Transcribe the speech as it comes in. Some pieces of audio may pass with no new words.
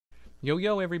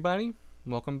Yo everybody,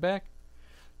 welcome back.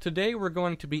 Today we're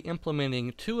going to be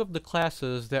implementing two of the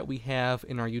classes that we have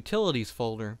in our utilities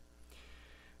folder.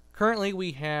 Currently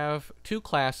we have two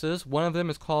classes. One of them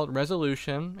is called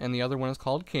resolution and the other one is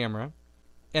called camera.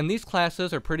 And these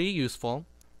classes are pretty useful.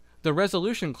 The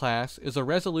resolution class is a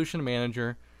resolution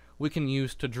manager we can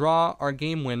use to draw our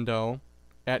game window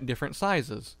at different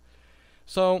sizes.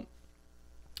 So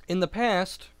in the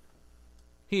past,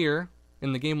 here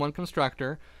in the Game 1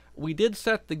 constructor, we did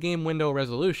set the game window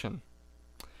resolution.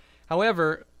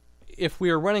 However, if we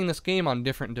are running this game on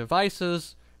different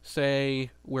devices,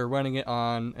 say we're running it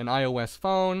on an iOS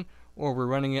phone or we're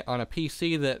running it on a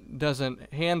PC that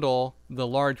doesn't handle the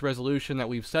large resolution that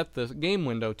we've set the game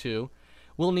window to,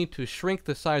 we'll need to shrink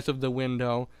the size of the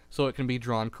window so it can be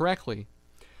drawn correctly.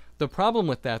 The problem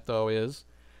with that though is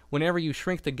whenever you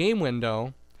shrink the game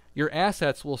window, your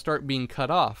assets will start being cut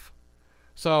off.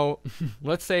 So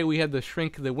let's say we had to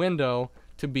shrink the window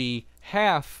to be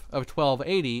half of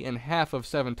 1280 and half of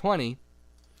 720.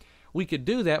 We could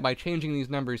do that by changing these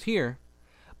numbers here,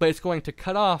 but it's going to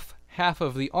cut off half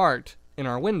of the art in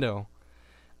our window.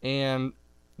 And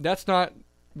that's not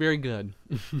very good.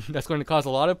 That's going to cause a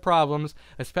lot of problems,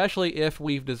 especially if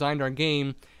we've designed our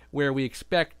game where we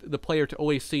expect the player to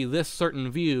always see this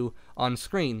certain view on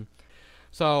screen.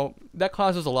 So that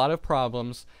causes a lot of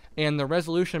problems, and the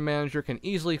resolution manager can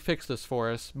easily fix this for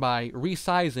us by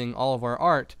resizing all of our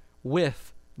art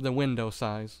with the window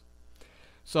size.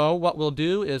 So what we'll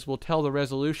do is we'll tell the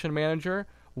resolution manager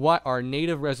what our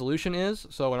native resolution is.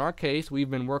 So in our case,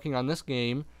 we've been working on this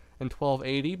game in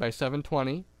 1280 by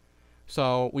 720.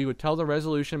 So we would tell the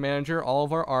resolution manager all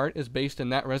of our art is based in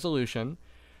that resolution,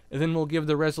 and then we'll give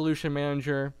the resolution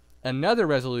manager another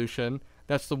resolution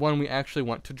that's the one we actually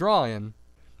want to draw in.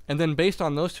 And then based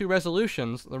on those two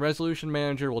resolutions, the resolution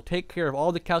manager will take care of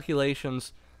all the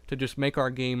calculations to just make our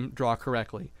game draw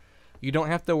correctly. You don't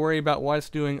have to worry about what it's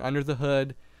doing under the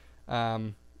hood.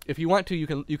 If you want to, you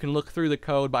can look through the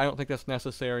code, but I don't think that's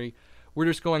necessary. We're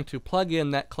just going to plug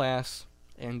in that class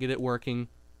and get it working.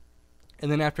 And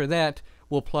then after that,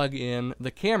 we'll plug in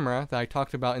the camera that I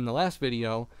talked about in the last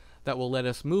video that will let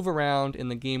us move around in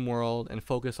the game world and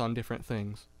focus on different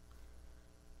things.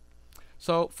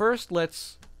 So first,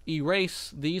 let's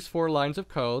erase these 4 lines of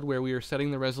code where we were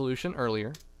setting the resolution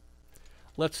earlier.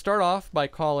 Let's start off by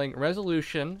calling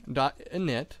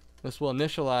resolution.init. This will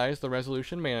initialize the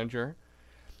resolution manager.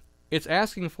 It's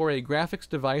asking for a graphics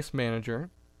device manager,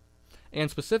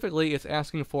 and specifically it's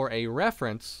asking for a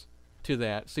reference to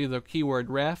that. See the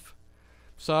keyword ref?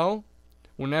 So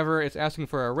whenever it's asking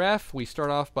for a ref, we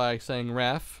start off by saying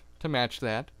ref to match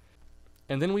that,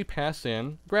 and then we pass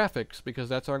in graphics because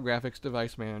that's our graphics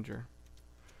device manager.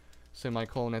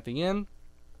 Semicolon at the end.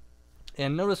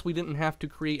 And notice we didn't have to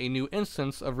create a new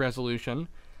instance of resolution.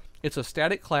 It's a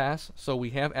static class, so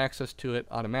we have access to it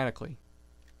automatically.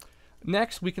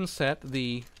 Next, we can set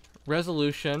the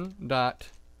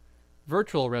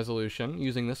resolution.virtual resolution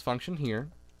using this function here.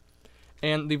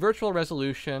 And the virtual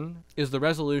resolution is the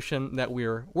resolution that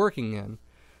we're working in.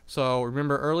 So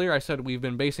remember earlier I said we've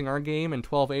been basing our game in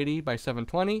 1280 by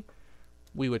 720.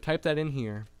 We would type that in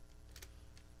here.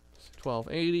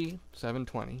 1280,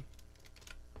 720.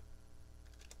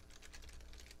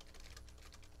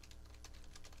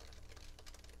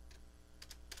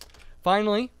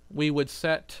 Finally, we would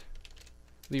set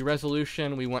the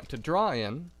resolution we want to draw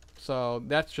in. So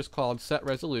that's just called set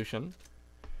resolution.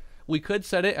 We could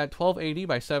set it at 1280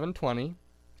 by 720.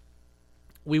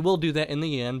 We will do that in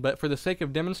the end, but for the sake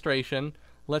of demonstration,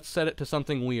 let's set it to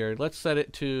something weird. Let's set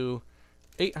it to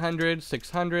 800,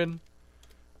 600.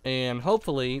 And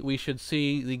hopefully we should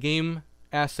see the game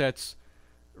assets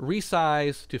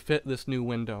resize to fit this new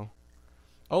window.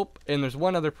 Oh, and there's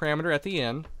one other parameter at the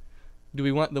end. Do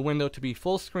we want the window to be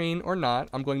full screen or not?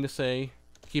 I'm going to say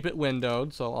keep it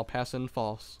windowed, so I'll pass in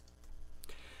false.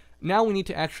 Now we need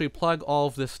to actually plug all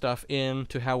of this stuff in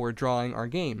to how we're drawing our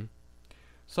game.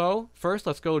 So first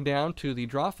let's go down to the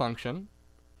draw function,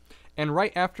 and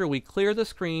right after we clear the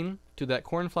screen to that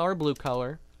cornflower blue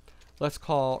color, let's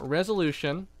call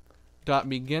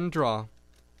resolution.beginDraw.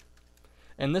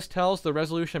 And this tells the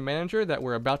resolution manager that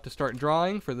we're about to start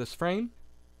drawing for this frame.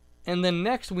 And then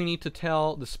next we need to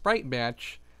tell the sprite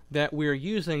batch that we're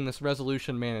using this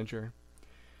resolution manager.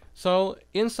 So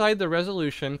inside the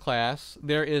resolution class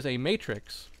there is a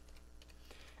matrix.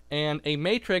 And a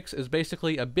matrix is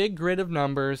basically a big grid of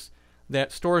numbers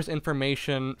that stores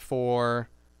information for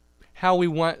how we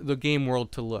want the game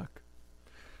world to look.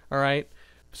 Alright?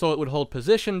 So it would hold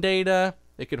position data,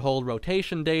 it could hold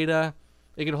rotation data,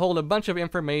 it could hold a bunch of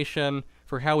information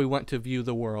for how we want to view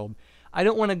the world. I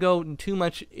don't want to go too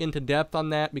much into depth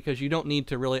on that because you don't need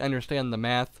to really understand the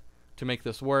math to make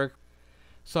this work.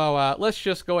 So let's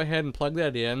just go ahead and plug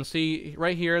that in. See,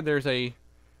 right here there's a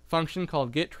function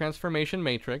called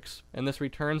getTransformationMatrix, and this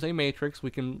returns a matrix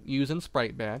we can use in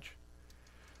SpriteBatch.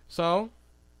 So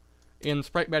in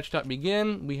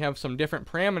SpriteBatch.begin, we have some different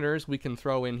parameters we can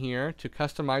throw in here to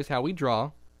customize how we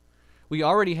draw. We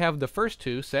already have the first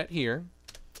two set here,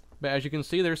 but as you can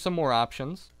see, there's some more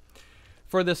options.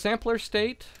 For the sampler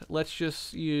state, let's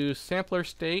just use sampler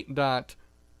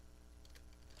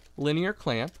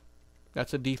state.linearClamp.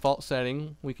 That's a default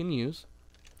setting we can use.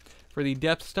 For the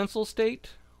depth stencil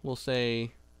state, we'll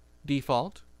say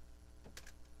default.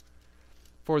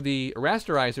 For the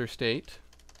rasterizer state,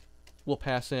 we'll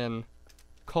pass in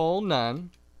none.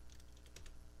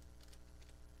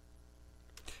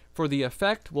 For the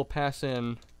effect, we'll pass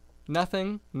in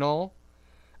nothing, null.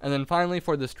 And then finally,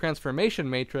 for this transformation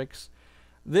matrix,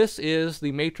 this is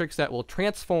the matrix that will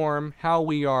transform how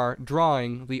we are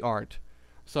drawing the art.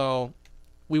 So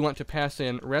we want to pass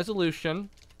in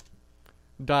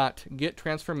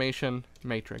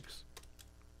resolution.getTransformationMatrix.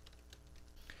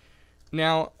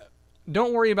 Now,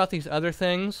 don't worry about these other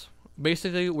things.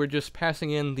 Basically, we're just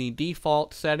passing in the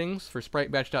default settings for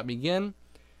SpriteBatch.begin.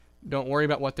 Don't worry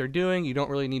about what they're doing. You don't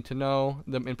really need to know.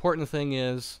 The important thing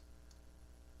is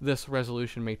this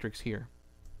resolution matrix here.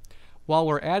 While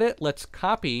we're at it, let's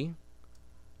copy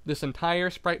this entire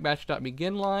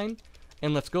SpriteBatch.begin line,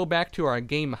 and let's go back to our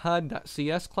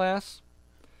GameHUD.cs class.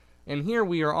 And here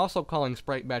we are also calling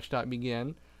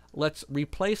SpriteBatch.begin. Let's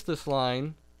replace this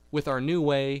line with our new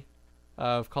way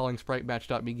of calling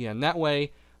SpriteBatch.begin. That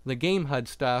way, the GameHUD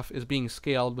stuff is being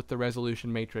scaled with the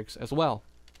resolution matrix as well.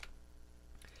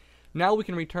 Now we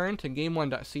can return to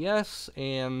game1.cs,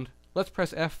 and let's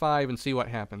press F5 and see what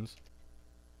happens.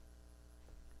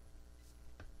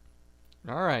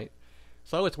 Alright,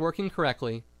 so it's working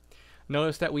correctly.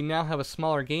 Notice that we now have a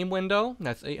smaller game window,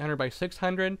 that's 800 by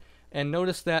 600, and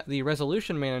notice that the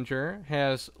resolution manager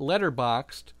has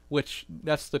letterboxed, which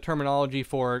that's the terminology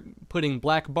for putting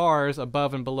black bars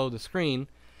above and below the screen.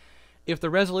 If the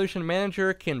resolution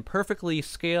manager can perfectly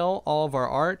scale all of our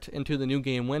art into the new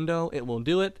game window, it will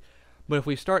do it. But if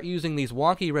we start using these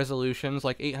wonky resolutions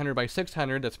like 800 by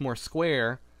 600 that's more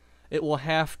square, it will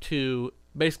have to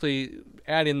basically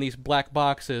add in these black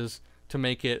boxes to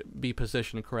make it be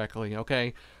positioned correctly,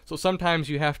 okay? So sometimes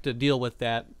you have to deal with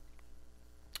that,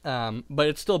 but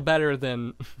it's still better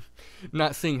than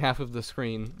not seeing half of the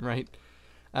screen, right?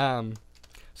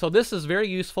 So this is very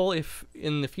useful if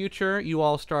in the future you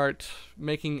all start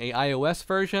making a iOS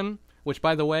version, which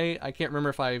by the way, I can't remember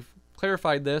if I've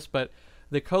clarified this, but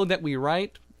the code that we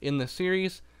write in the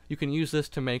series, you can use this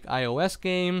to make iOS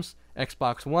games,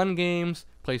 Xbox One games,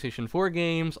 PlayStation 4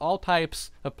 games, all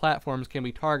types of platforms can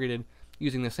be targeted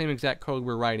using the same exact code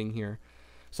we're writing here.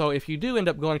 So if you do end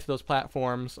up going to those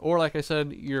platforms, or like I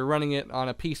said, you're running it on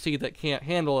a PC that can't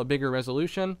handle a bigger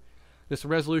resolution, this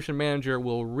resolution manager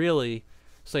will really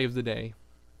save the day.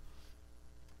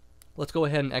 Let's go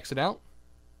ahead and exit out.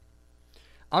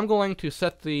 I'm going to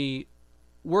set the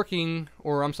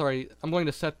I'm going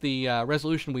to set the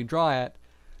resolution we draw at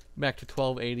back to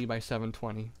 1280 by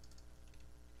 720.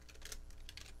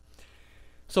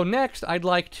 So next, I'd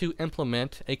like to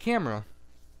implement a camera.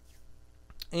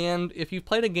 And if you've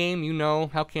played a game, you know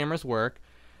how cameras work.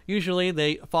 Usually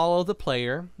they follow the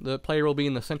player. The player will be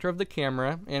in the center of the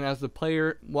camera, and as the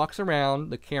player walks around,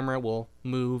 the camera will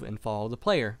move and follow the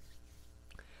player.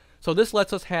 So this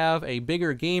lets us have a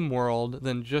bigger game world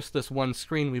than just this one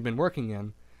screen we've been working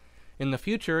in. In the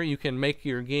future, you can make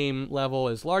your game level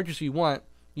as large as you want.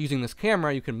 Using this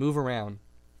camera, you can move around.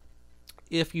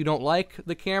 If you don't like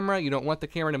the camera, you don't want the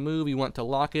camera to move, you want to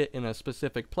lock it in a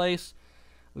specific place,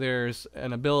 there's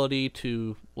an ability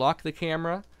to lock the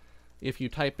camera. If you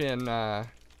type in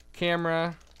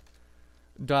camera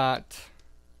dot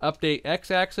update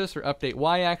x-axis or update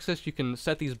y-axis, you can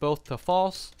set these both to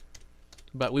false,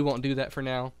 but we won't do that for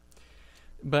now.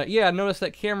 But yeah, notice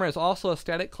that camera is also a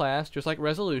static class, just like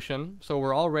resolution, so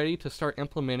we're all ready to start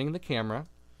implementing the camera.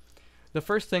 The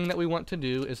first thing that we want to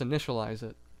do is initialize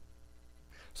it.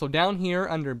 So down here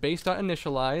under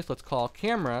base.initialize, let's call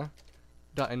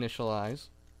camera.initialize.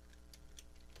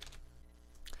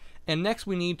 And next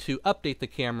we need to update the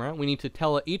camera. We need to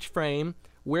tell it each frame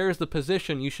where is the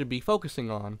position you should be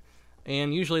focusing on.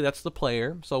 And usually that's the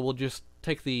player, so we'll just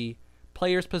take the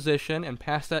player's position and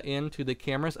pass that into the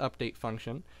camera's update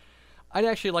function. I'd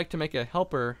actually like to make a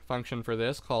helper function for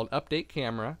this called update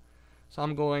camera. So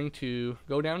I'm going to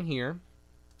go down here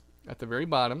at the very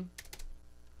bottom,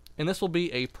 and this will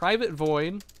be a private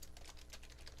void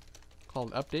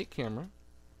called update camera.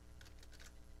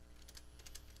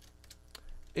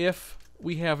 if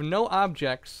we have no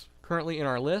objects currently in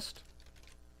our list,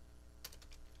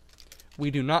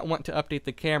 we do not want to update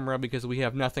the camera because we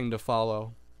have nothing to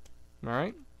follow.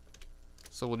 Alright?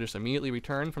 So we'll just immediately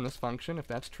return from this function if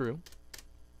that's true.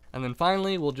 And then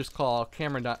finally, we'll just call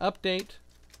camera.update,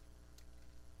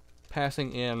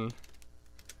 passing in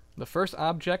the first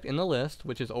object in the list,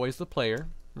 which is always the player,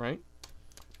 right?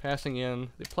 Passing in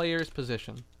the player's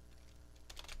position.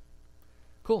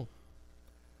 Cool.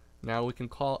 Now we can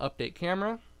call update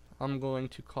camera. I'm going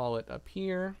to call it up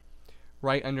here,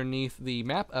 right underneath the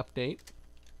map update.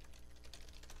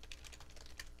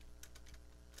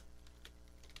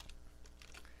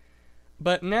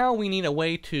 But now we need a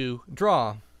way to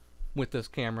draw with this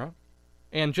camera.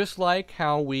 And just like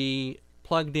how we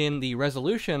plugged in the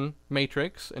resolution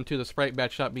matrix into the sprite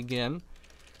batch.begin,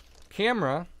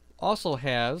 camera also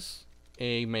has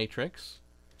a matrix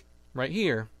right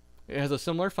here. It has a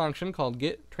similar function called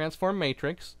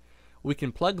getTransformMatrix. We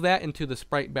can plug that into the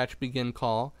sprite batch begin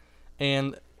call,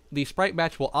 and the sprite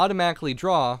batch will automatically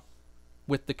draw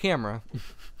with the camera.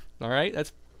 Alright,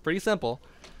 that's pretty simple.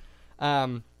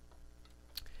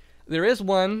 There is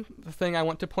one thing I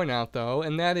want to point out, though,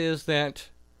 and that is that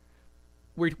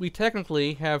we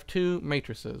technically have two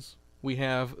matrices. We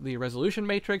have the resolution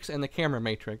matrix and the camera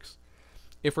matrix.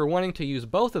 If we're wanting to use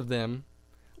both of them,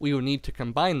 we would need to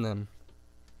combine them.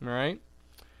 Alright?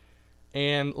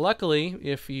 And luckily,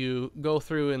 if you go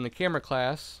through in the camera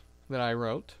class that I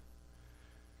wrote,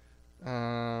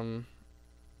 let's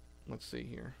see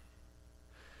here.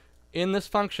 In this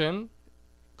function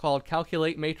called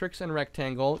calculate matrix and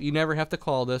rectangle, you never have to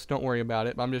call this, don't worry about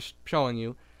it, but I'm just showing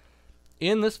you.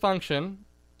 In this function,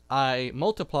 I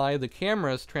multiply the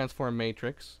camera's transform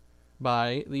matrix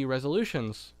by the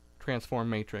resolution's transform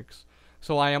matrix.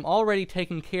 So I am already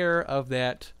taking care of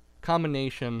that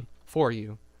combination for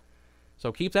you.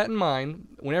 So keep that in mind.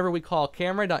 Whenever we call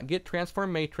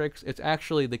camera.getTransformMatrix, it's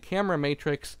actually the camera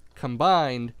matrix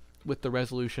combined with the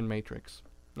resolution matrix.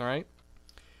 Alright?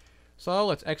 So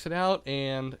let's exit out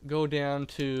and go down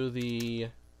to the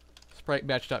sprite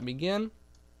batch.begin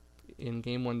in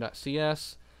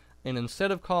game1.cs, and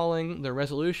instead of calling the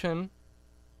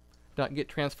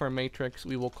resolution.getTransformMatrix,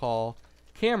 we will call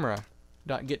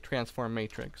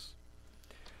camera.getTransformMatrix.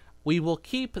 We will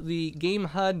keep the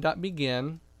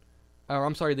GameHUD.begin, or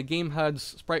I'm sorry, the GameHUD's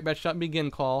sprite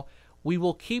batch.begin call. We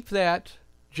will keep that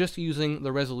just using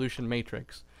the resolution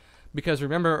matrix. Because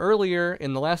remember earlier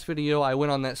in the last video I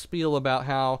went on that spiel about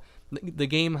how the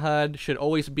game HUD should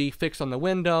always be fixed on the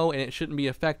window and it shouldn't be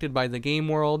affected by the game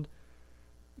world.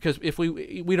 Because if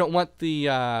we don't want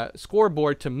the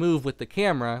scoreboard to move with the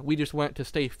camera, we just want it to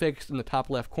stay fixed in the top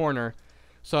left corner.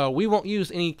 So we won't use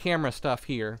any camera stuff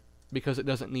here because it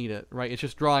doesn't need it, right? It's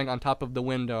just drawing on top of the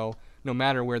window no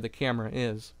matter where the camera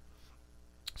is.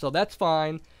 So that's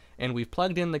fine, and we've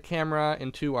plugged in the camera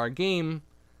into our game's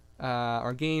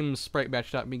sprite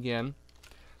batch.begin.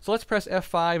 So let's press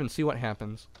F5 and see what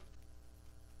happens.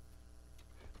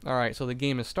 Alright, so the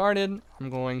game is started. I'm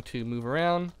going to move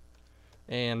around,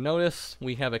 and notice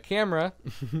we have a camera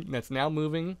that's now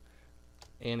moving,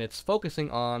 and it's focusing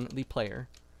on the player.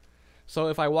 So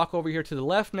if I walk over here to the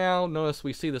left now, notice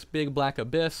we see this big black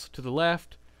abyss to the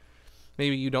left.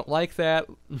 Maybe you don't like that,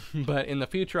 but in the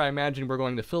future I imagine we're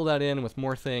going to fill that in with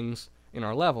more things in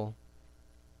our level.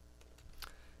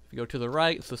 If you go to the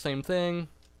right, it's the same thing.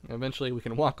 Eventually we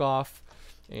can walk off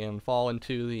and fall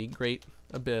into the great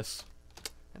abyss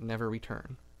and never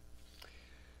return.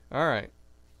 Alright,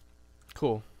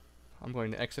 cool. I'm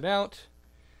going to exit out.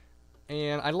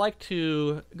 And I'd like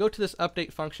to go to this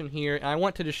update function here, and I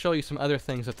want to just show you some other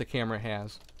things that the camera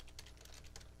has.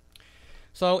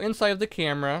 So inside of the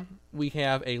camera, we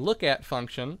have a look at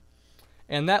function,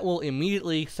 and that will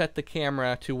immediately set the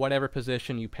camera to whatever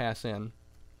position you pass in.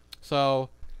 So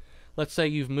let's say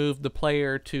you've moved the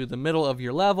player to the middle of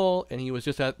your level, and he was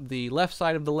just at the left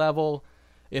side of the level.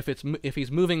 If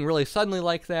he's moving really suddenly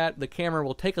like that, the camera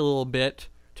will take a little bit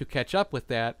to catch up with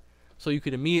that. So you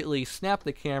could immediately snap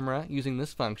the camera using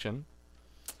this function.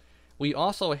 We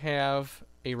also have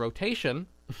a rotation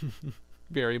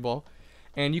variable,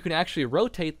 and you can actually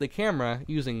rotate the camera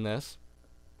using this.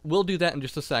 We'll do that in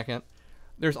just a second.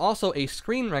 There's also a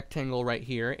screen rectangle right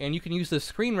here, and you can use this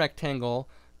screen rectangle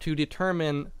to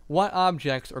determine what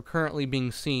objects are currently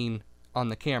being seen on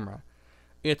the camera.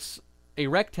 It's a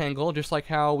rectangle, just like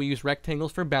how we use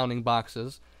rectangles for bounding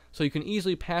boxes. So you can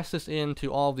easily pass this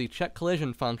into all the check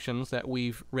collision functions that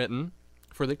we've written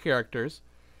for the characters.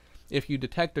 If you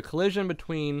detect a collision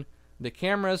between the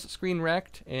camera's screen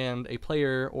rect and a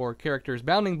player or character's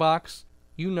bounding box,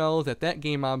 you know that that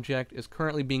game object is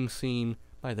currently being seen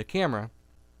by the camera.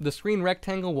 the screen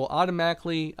rectangle will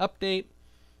automatically update.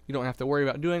 You don't have to worry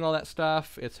about doing all that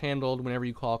stuff. It's handled whenever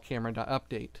you call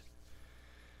camera.update.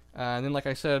 And then, like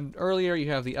I said earlier, you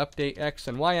have the update X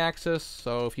and Y axis.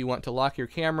 So if you want to lock your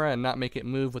camera and not make it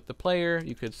move with the player,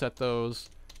 you could set those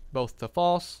both to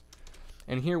false.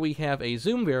 And here we have a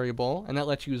zoom variable, and that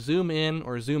lets you zoom in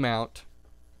or zoom out.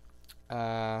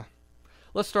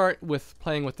 Let's start with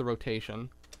playing with the rotation.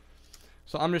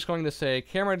 So I'm just going to say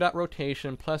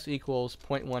camera.rotation plus equals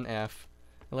 0.1f. And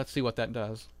let's see what that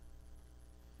does.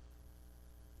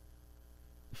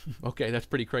 Okay, that's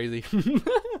pretty crazy.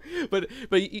 but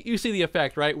you see the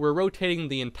effect, right? We're rotating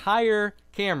the entire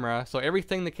camera, so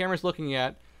everything the camera's looking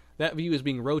at, that view is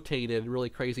being rotated really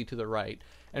crazy to the right.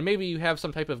 And maybe you have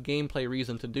some type of gameplay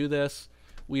reason to do this.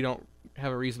 We don't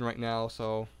have a reason right now,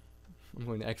 so I'm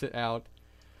going to exit out.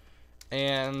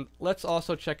 And let's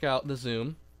also check out the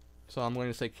zoom. So I'm going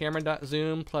to say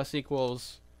camera.zoom plus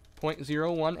equals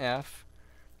 0.01f.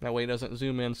 That way it doesn't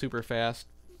zoom in super fast.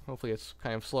 Hopefully it's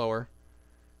kind of slower.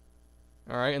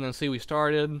 Alright, and then see we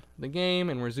started the game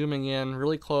and we're zooming in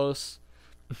really close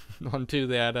onto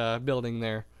that building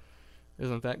there.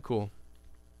 Isn't that cool?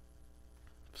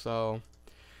 So,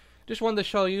 just wanted to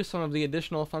show you some of the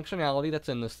additional functionality that's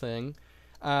in this thing.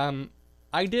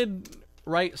 I did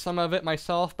write some of it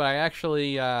myself, but I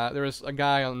actually, there was a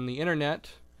guy on the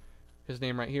internet, his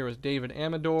name right here was David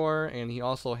Amador, and he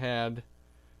also had,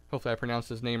 hopefully I pronounced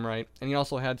his name right, and he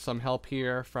also had some help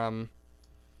here from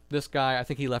this guy. I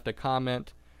think he left a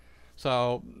comment.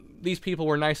 So these people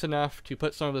were nice enough to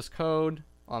put some of this code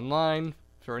online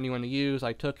for anyone to use.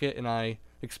 I took it and I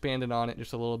expanded on it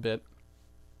just a little bit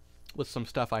with some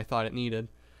stuff I thought it needed.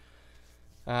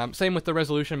 Same with the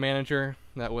resolution manager.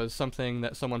 That was something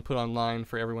that someone put online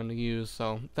for everyone to use.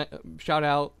 So shout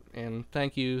out and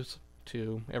thank yous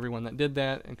to everyone that did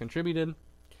that and contributed.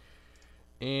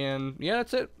 And yeah,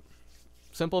 that's it.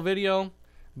 Simple video.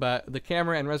 But the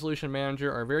camera and resolution manager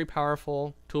are very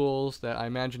powerful tools that I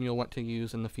imagine you'll want to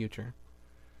use in the future.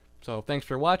 So thanks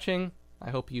for watching.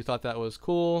 I hope you thought that was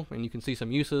cool and you can see some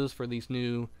uses for these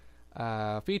new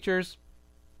features.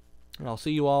 And I'll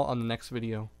see you all on the next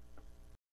video.